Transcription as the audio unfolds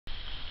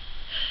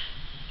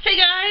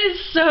guys,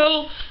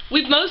 so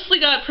we've mostly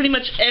got pretty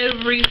much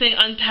everything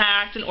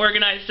unpacked and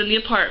organized in the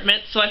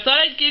apartment, so I thought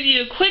I'd give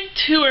you a quick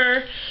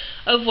tour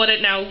of what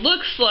it now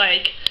looks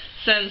like,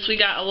 since we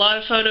got a lot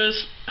of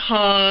photos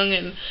hung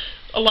and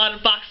a lot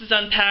of boxes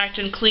unpacked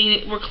and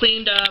we're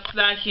cleaned up,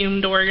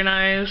 vacuumed,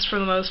 organized for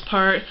the most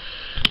part.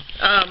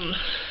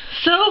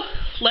 So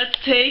let's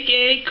take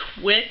a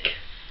quick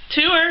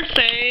tour.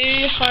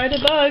 Say hi to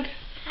Bug.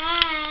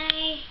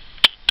 Hi.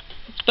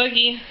 It's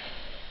Buggy.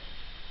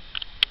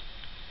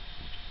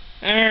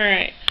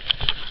 Alright.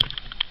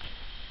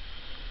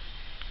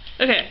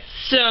 Okay,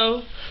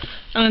 so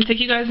I'm going to take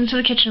you guys into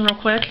the kitchen real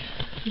quick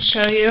and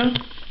show you.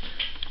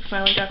 We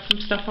finally got some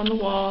stuff on the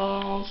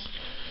walls.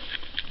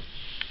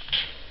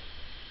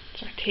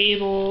 It's our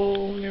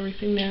table and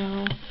everything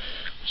now.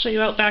 I'll show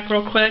you out back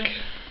real quick.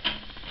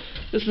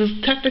 This is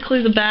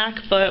technically the back,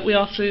 but we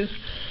also, you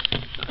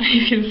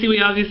can see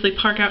we obviously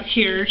park out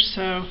here,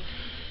 so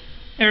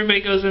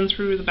everybody goes in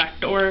through the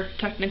back door,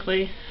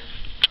 technically.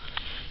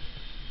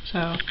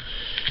 So,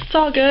 it's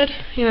all good,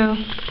 you know,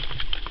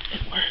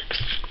 it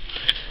works.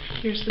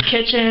 Here's the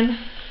kitchen.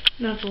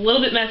 Now it's a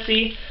little bit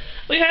messy.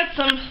 We had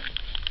some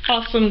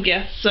awesome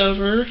guests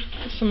over,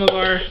 some of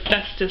our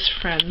bestest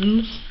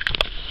friends.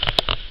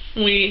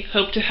 We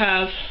hope to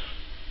have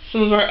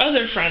some of our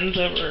other friends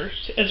over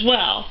as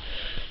well,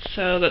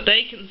 so that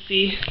they can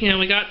see, you know,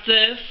 we got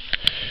this,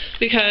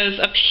 because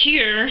up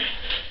here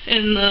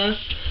in the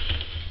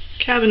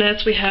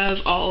cabinets we have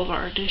all of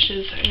our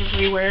dishes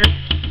everywhere.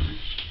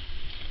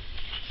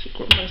 I think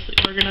we're mostly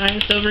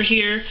organized over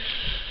here.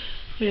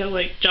 We have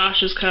like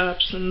Josh's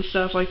cups and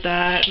stuff like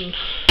that, and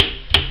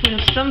we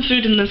have some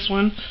food in this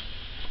one.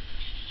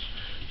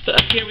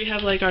 But up here we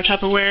have like our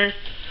Tupperware,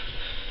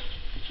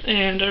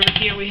 and over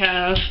here we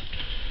have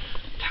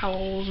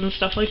towels and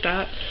stuff like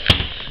that.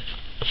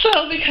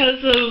 So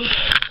because of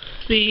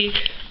the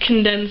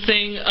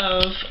condensing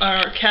of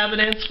our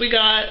cabinets, we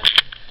got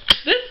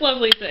this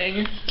lovely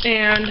thing,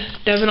 and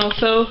Devin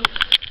also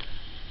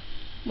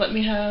let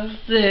me have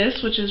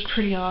this, which is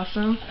pretty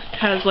awesome. It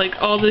has like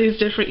all these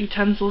different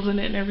utensils in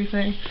it and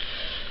everything,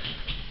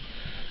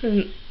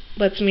 and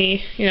lets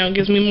me, you know,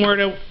 gives me more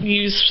to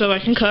use so I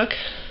can cook.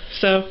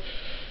 So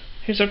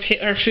here's our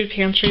food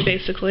pantry,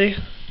 basically.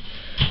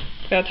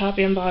 Got a top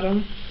and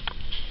bottom.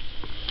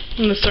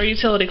 And this is our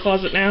utility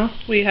closet now.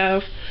 We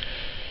have,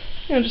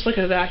 you know, just like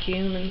a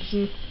vacuum and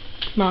some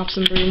mops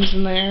and brooms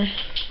in there.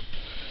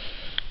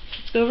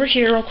 Let's go over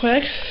here real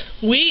quick.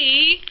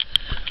 We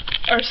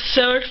are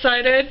so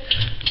excited.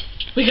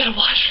 We got a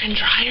washer and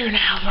dryer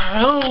now of our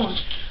own.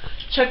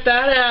 Check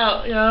that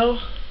out, yo.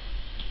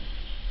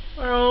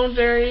 Our own,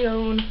 very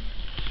own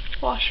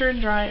washer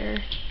and dryer.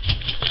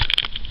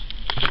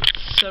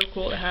 So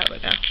cool to have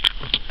it now.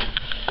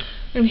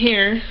 And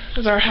here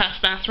is our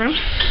half bathroom.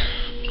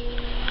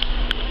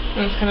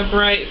 And it's kind of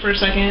bright for a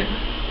second.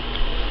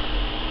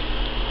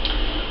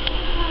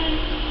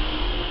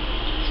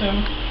 So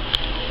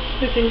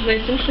everything's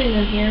nice and clean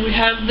in here. We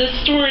have this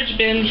storage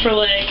bin for,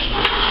 like,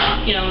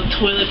 you know,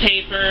 toilet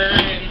paper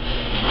and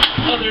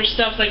other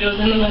stuff that goes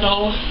in the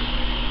middle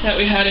that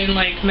we had in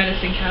like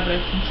medicine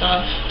cabinets and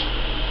stuff.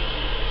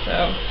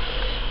 So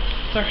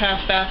it's our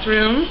half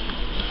bathroom.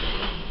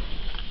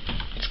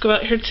 Let's go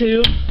out here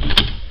to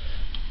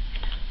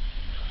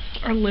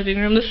our living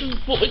room. This is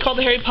what we call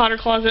the Harry Potter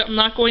closet. I'm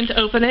not going to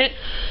open it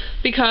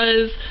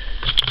because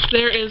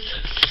there is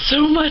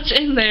so much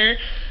in there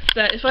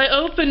that if I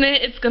open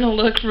it, it's going to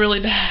look really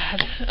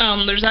bad.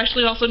 There's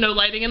actually also no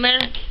lighting in there,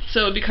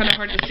 so it would be kind of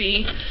hard to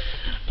see.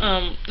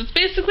 It's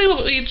basically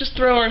what we just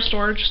throw our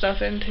storage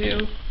stuff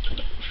into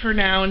for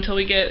now until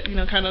we get, you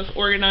know, kind of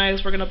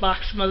organized. We're going to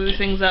box some other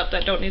things up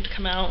that don't need to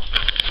come out.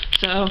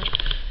 So,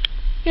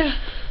 yeah.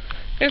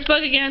 There's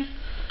Bug again.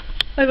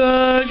 Hi,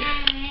 Bug.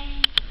 Hi.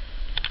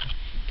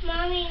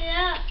 Mommy,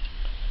 look.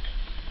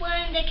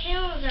 One of the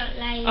candles aren't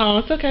lighting. Oh,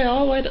 it's okay.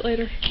 I'll light it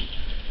later.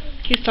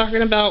 He's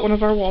talking about one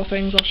of our wall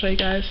things. I'll show you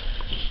guys.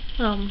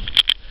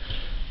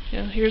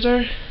 Yeah, here's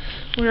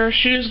where our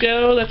shoes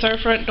go. That's our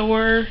front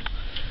door.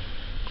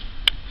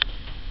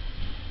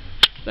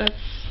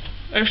 That's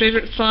our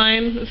favorite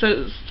sign. It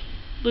says,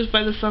 "Live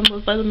by the sun,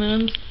 live by the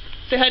moon."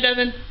 Say hi,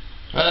 Devin.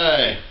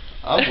 Hi.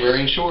 I'm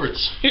wearing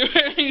shorts. You're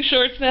wearing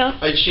shorts now?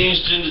 I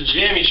changed into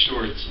jammy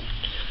shorts.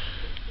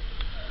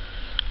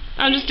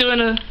 I'm just doing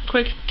a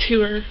quick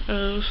tour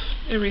of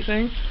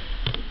everything.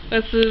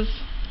 This is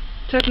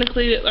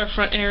technically our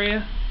front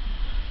area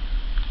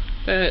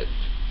that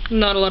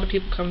not a lot of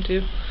people come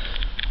to.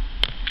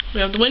 We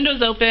have the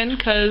windows open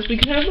because we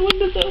can have the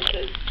windows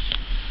open.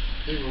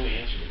 We've only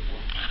answered it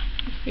once.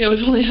 Yeah,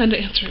 we've only had to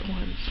answer it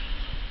once.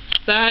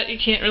 That you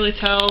can't really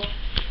tell.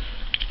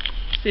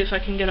 See if I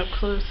can get up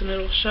close and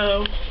it'll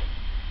show.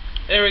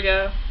 There we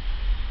go.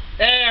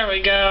 There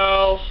we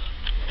go.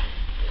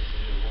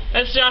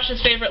 That's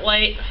Josh's favorite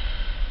light.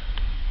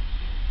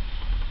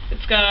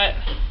 It's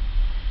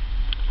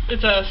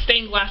a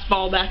stained glass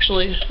bulb,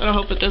 actually. I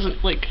hope it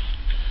doesn't, like,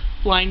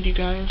 blind you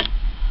guys.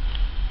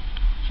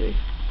 See,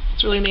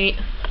 it's really neat.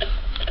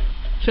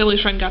 Philly's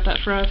friend got that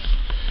for us.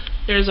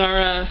 There's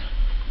our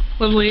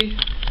lovely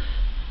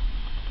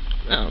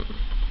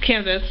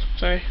canvas.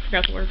 Sorry,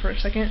 forgot the word for a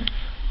second.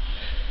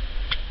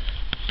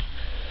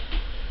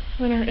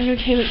 In our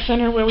entertainment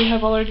center where we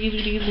have all our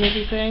DVDs and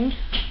everything,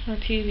 our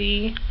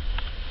TV.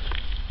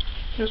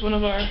 Here's one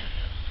of our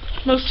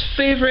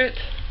favorite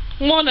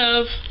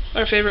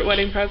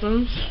wedding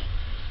presents.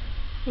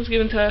 It was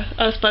given to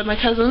us by my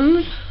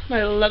cousins.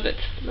 I love it.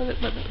 Love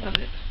it, love it, love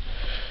it.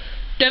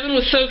 Devin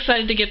was so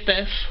excited to get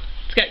this.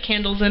 It's got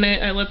candles in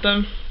it. I lit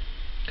them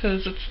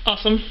because it's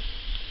awesome.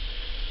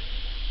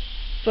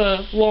 It's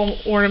a wall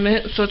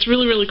ornament, so it's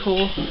really, really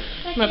cool.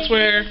 And that's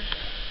where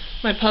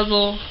my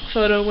puzzle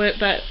photo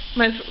went that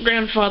my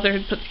grandfather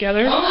had put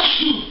together.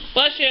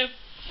 Bless you.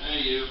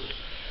 Thank you.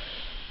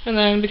 And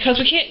then because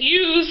we can't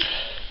use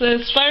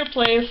this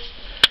fireplace,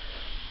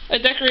 I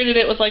decorated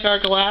it with like our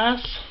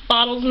glass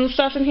bottles and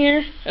stuff in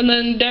here. And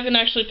then Devin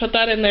actually put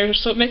that in there,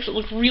 so it makes it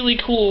look really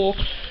cool.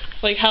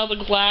 Like how the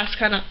glass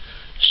kind of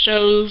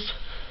shows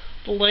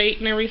the light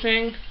and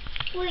everything.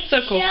 Wait,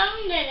 So cool. show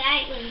the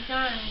light was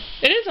on.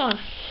 It is on.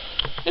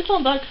 It's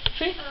on, Doug.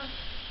 See? Oh.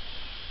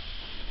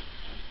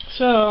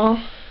 So,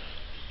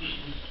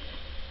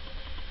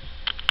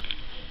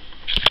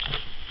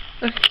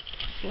 okay,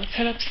 so let's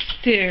head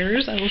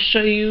upstairs. I will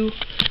show you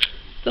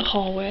the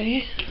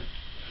hallway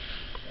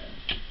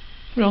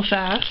real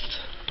fast.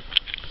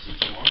 So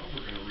tomorrow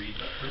we're going to read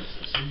The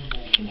Princess and the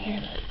You can hear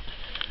that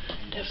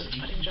Devin's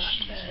putting Josh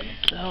to bed,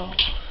 so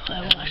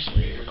I will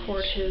actually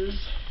record his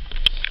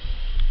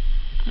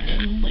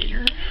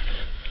later.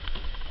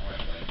 Alright,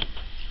 bud.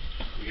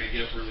 We got to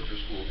get up early for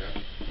school, okay?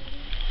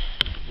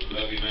 We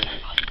love you, man.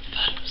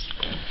 Photos.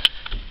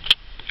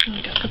 Oh,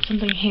 I gotta put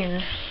something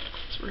here,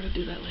 so we're gonna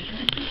do that later.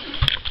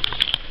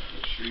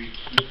 Make sure you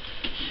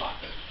lock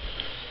it.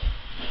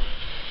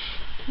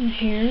 And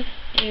here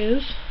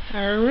is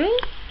our room.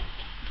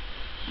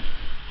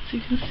 As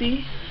you can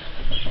see,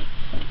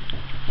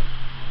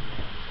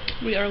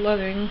 we are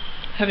loving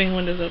having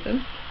windows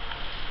open.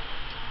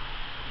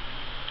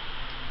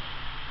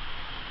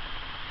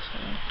 So,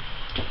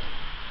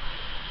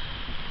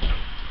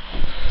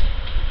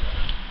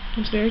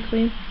 it's very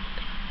clean.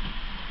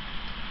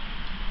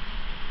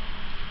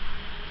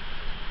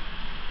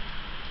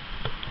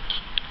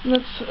 And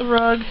that's a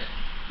rug.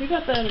 You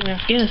got that in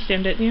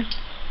Afghanistan, didn't you?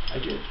 I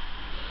did.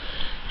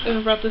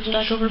 I brought this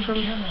back over from...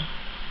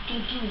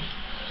 Don't do it.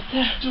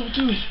 There. Don't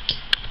do it.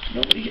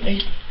 Nobody.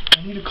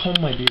 I need to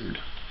comb my beard.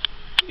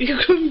 You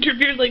combed your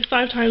beard like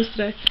 5 times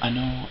today. I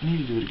know. I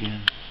need to do it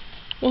again.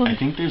 Well, I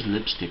think there's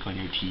lipstick on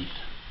your teeth.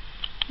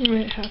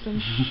 it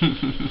happens.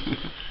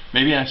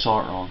 Maybe I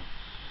saw it wrong.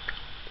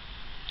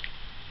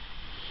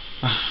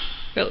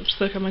 Got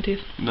lipstick on my teeth.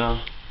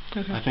 No.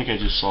 Okay. I think I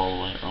just saw the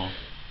light wrong.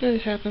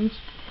 It happens.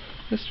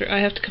 I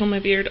have to comb my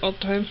beard all the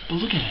time. But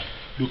look at it.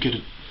 Look at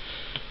it.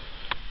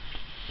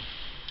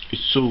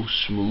 It's so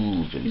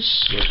smooth and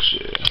sexy. You're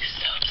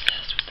so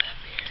obsessed with that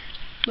beard.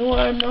 No,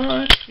 I'm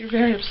not. You're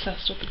very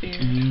obsessed with the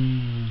beard.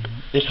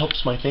 It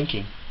helps my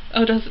thinking.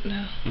 Oh, does it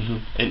now?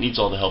 It needs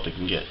all the help it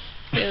can get.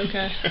 Yeah,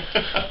 okay.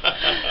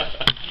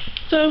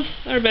 So,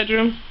 our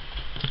bedroom.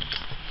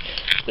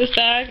 This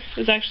bag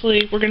is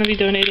actually, we're going to be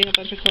donating a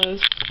bunch of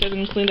clothes.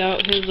 Devin cleaned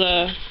out his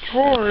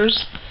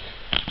drawers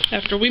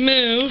after we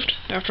moved,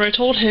 after I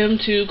told him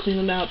to clean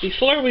them out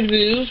before we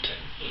moved.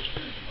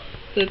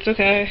 But it's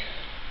okay.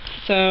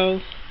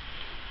 So,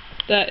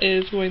 that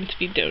is going to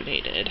be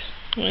donated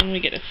when we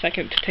get a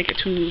second to take it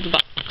to the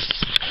box.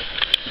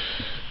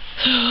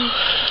 So,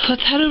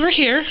 let's head over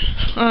here.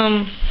 It's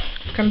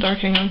kind of dark,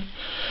 hang on.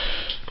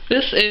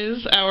 This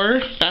is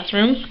our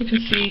bathroom. You can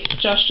see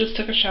Josh just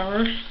took a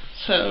shower.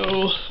 So,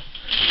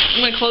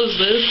 I'm going to close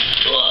this.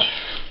 Ugh.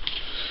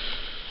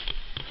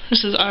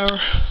 This is our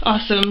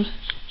awesome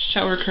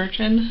shower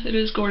curtain. It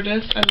is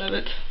gorgeous. I love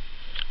it.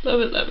 Love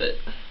it, love it.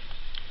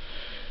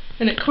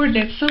 And it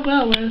coordinates so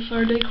well with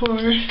our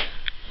decor.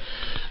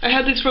 I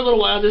had these for a little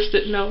while, just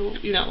didn't know,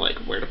 like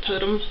where to put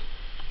them.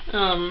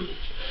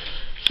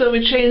 So we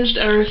changed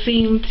our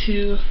theme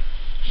to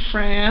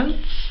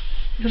France,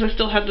 because I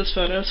still had this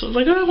photo, so I was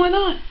like, oh, why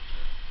not?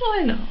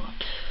 Why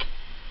not?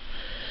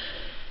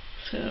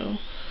 So,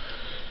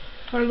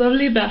 our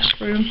lovely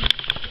bathroom.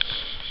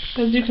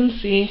 As you can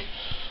see,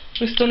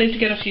 we still need to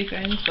get a few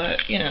things, but,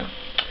 it's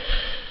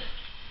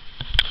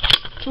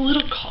a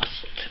little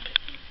costly to me,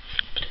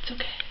 but it's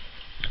okay.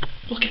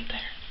 We'll get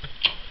there.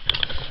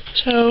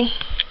 So,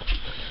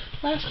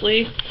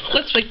 lastly,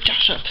 let's wake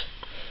Josh up.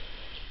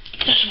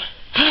 Joshua,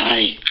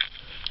 hi!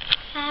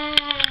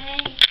 Hi.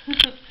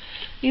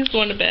 He's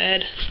going to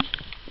bed.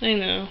 I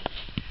know.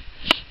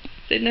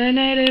 Say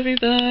night-night,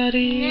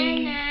 everybody.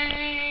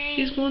 Night-night.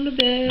 He's going to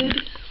bed.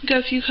 We've got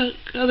a few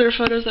other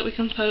photos that we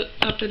can put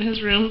up in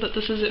his room, but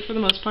this is it for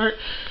the most part.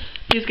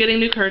 He's getting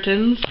new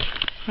curtains.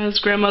 His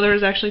grandmother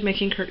is actually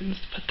making curtains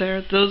to put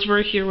there. Those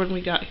were here when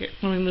we got here,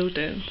 when we moved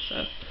in,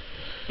 so.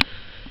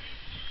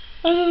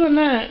 Other than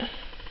that,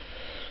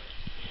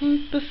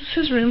 this is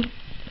his room.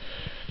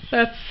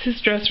 That's his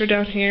dresser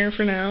down here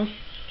for now.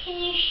 Can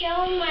you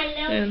show my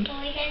little And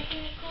toy that's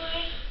in the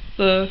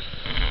corner?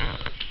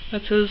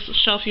 That's his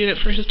shelf unit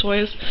for his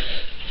toys.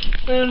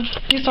 And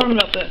he's talking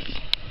about this.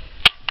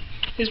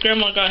 His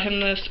grandma got him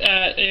this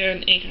at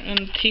an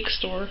antique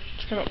store.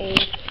 It's kind of old.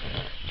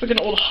 It's like an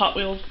old Hot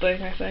Wheels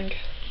thing, I think.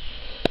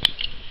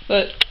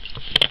 But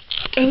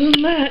other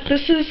than that,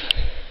 this is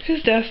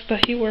his desk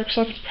that he works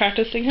on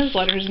practicing his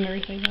letters and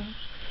everything now.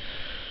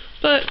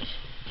 But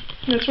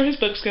that's where his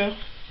books go,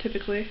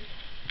 typically.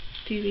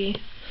 TV.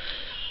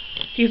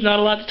 He's not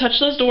allowed to touch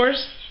those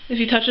doors. If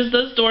he touches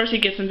those doors, he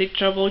gets in big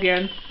trouble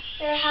again.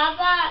 Or how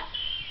about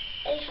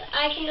if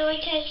I can only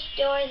touch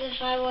doors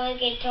if I want to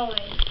get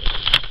toys?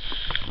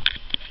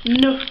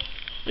 No.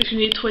 If you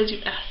need toys,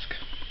 you ask.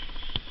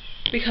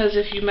 Because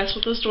if you mess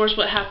with those doors,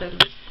 what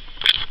happens?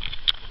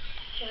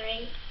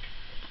 Right?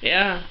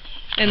 Yeah.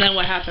 And then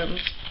what happens?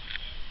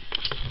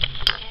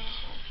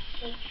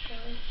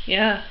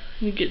 Yeah.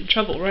 You get in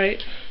trouble,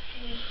 right?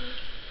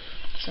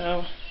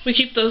 So, we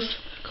keep those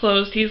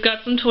closed. He's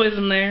got some toys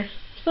in there.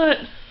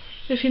 But,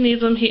 if he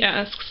needs them, he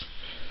asks.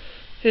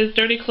 His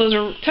dirty clothes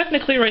are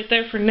technically right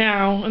there for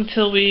now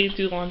until we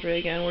do laundry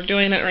again. We're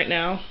doing it right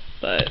now.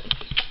 But,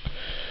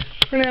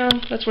 for now,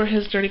 that's where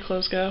his dirty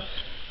clothes go.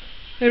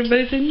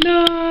 Everybody say,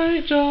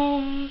 night,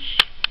 Josh.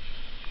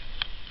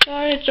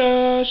 Night,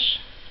 Josh.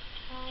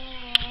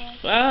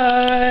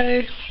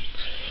 Bye.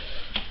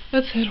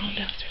 Let's head on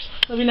downstairs.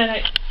 Love you,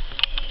 night.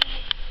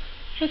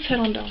 Let's head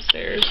on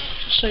downstairs.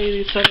 I'll show you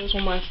these photos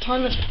one last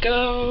time as we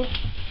go.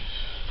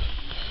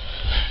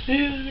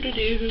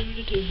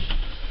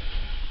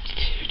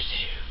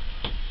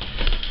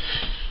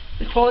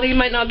 The quality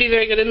might not be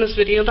very good in this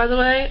video, by the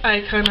way. I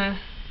kind of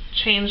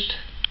changed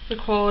the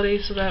quality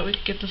so that we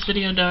could get this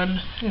video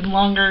done in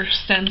longer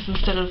stints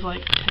instead of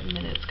like 10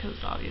 minutes,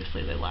 because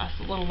obviously they last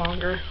a little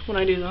longer when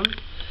I do them.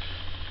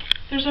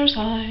 There's our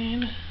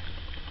sign.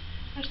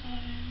 Our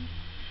sign.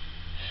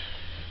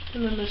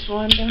 And then this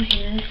one down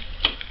here.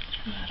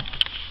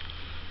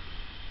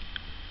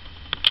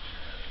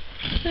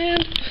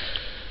 And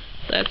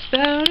that's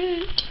about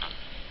it.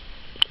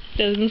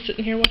 Desmond's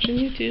sitting here watching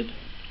YouTube.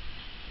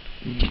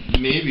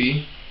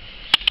 Maybe.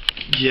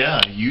 Yeah,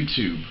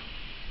 YouTube.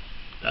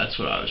 That's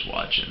what I was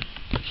watching.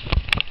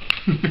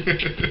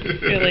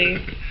 Really?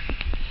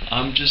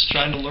 I'm just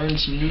trying to learn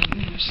some new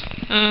moves.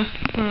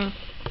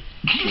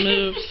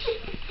 Moves.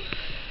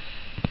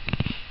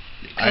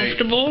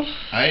 Comfortable?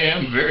 I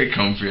am very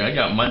comfy. I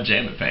got my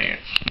jammy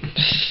pants.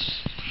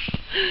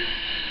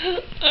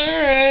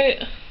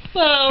 Alright.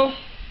 Well,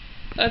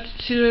 that's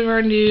two of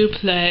our new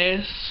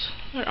place.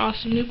 Our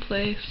awesome new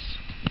place.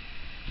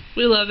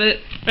 We love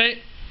it,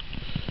 right?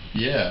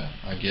 Yeah,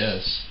 I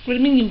guess. What do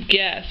you mean you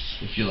guess?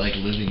 If you like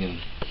living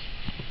in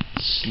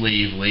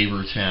slave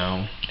labor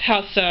town.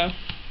 How so?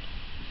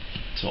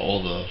 To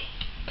all the...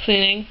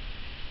 Cleaning?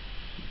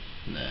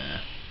 Nah.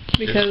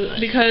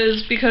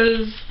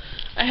 Because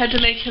I had to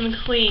make him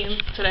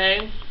clean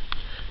today.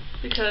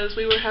 Because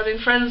we were having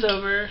friends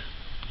over.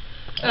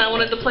 And I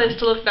wanted the place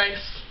to look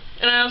nice.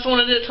 And I also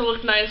wanted it to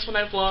look nice when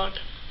I vlogged.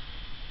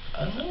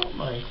 I don't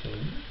mind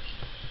cleaning.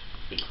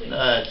 We cleaned.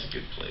 Nah, it's a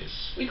good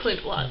place. We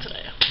cleaned a lot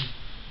today.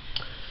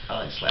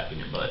 I like slapping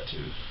your butt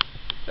too.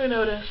 I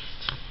noticed.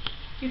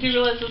 You do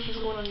realize this is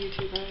going on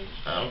YouTube, right?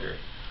 I don't care.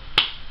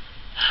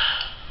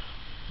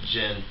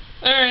 Jen.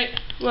 Alright,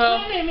 well.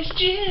 My name is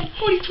Jen.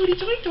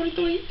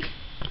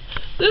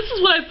 This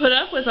is what I put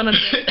up with on a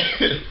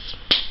day.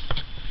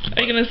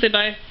 Are you going to say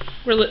bye?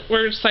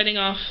 We're signing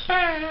off.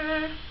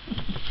 Bye.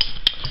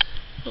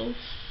 We'll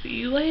see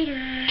you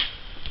later.